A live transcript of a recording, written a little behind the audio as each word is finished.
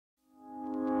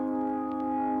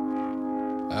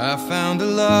I found a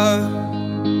love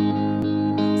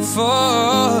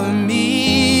for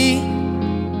me.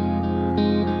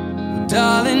 Well,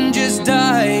 darling, just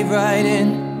dive right in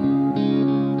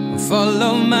and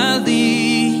follow my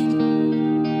lead.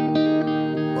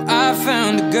 Well, I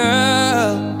found a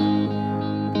girl,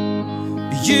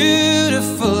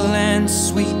 beautiful and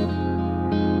sweet.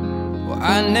 Well,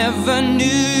 I never knew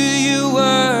you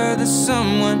were the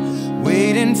someone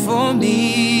waiting for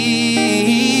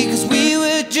me. 'Cause we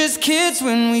were just kids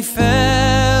when we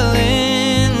fell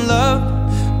in love,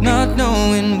 not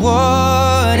knowing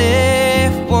what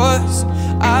it was.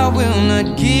 I will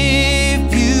not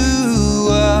give you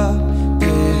up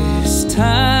this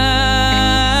time.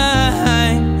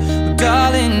 Well,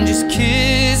 darling, just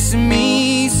kiss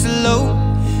me slow.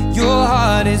 Your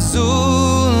heart is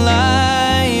all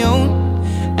I own,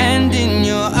 and in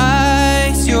your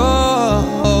eyes you're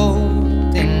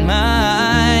holding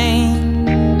mine.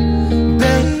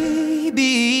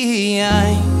 Baby,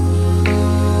 I'm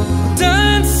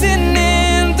dancing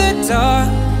in the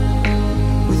dark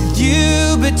with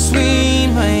you between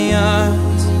my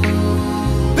arms,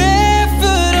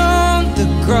 barefoot on the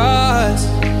grass.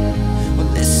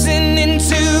 We're listening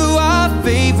to our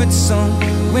favorite song.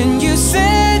 When you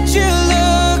said you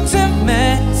looked a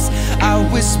mess, I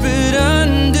whispered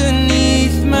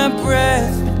underneath my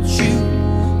breath, but you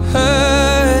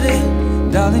heard it.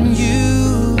 Darling, you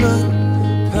look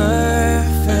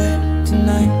perfect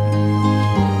tonight.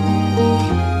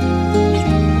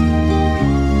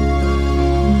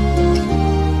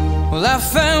 Well, I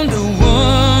found a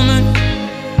woman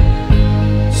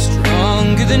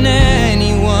stronger than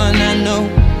anyone I know.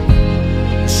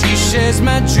 She shares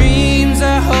my dreams.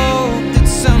 I hope that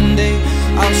someday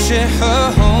I'll share her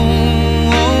home.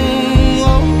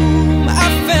 I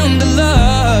found a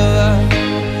love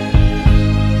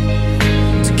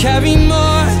to carry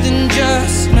more than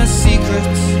just my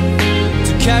secrets,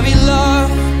 to carry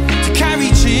love, to carry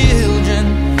children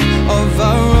of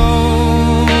our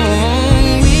own.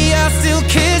 We are still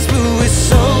kids, but we're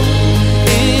so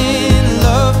in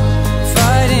love,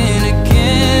 fighting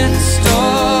against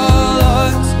all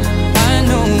odds. I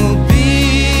know we'll be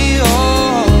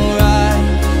alright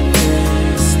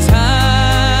this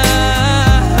time.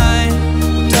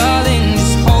 Darling,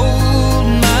 just hold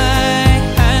my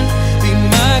hand, be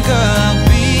my girl, I'll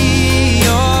be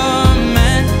your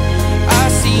man. I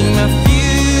see my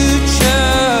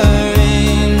future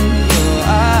in your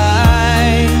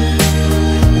eyes.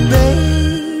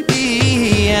 Baby,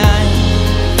 I'm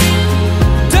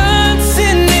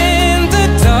dancing in the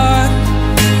dark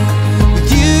with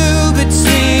you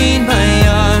between my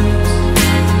arms,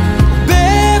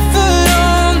 barefoot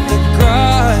on the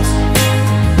grass,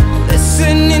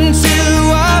 listening to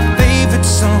our favorite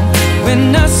song. When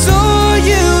I saw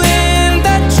you in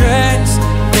that dress,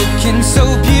 looking so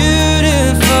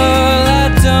beautiful, I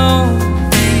don't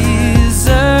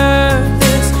deserve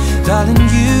this. Darling,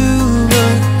 you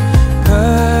look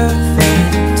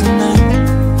perfect tonight.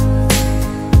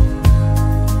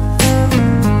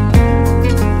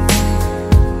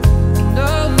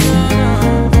 No, no, no.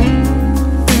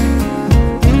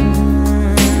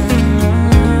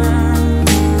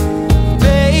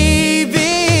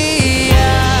 Baby,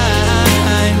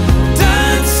 I'm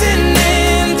dancing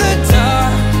in the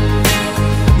dark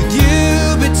with you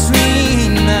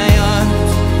between my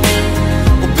arms,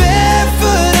 or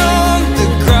barefoot on the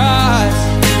grass,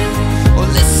 or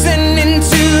listening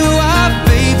to our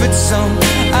favorite song.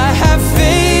 I have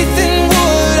faith in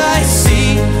what I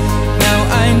see. Now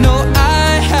I know I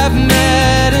have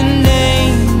met an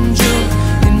angel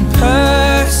in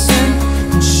person,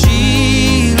 and she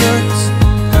looks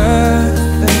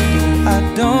perfect. I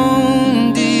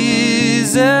don't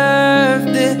deserve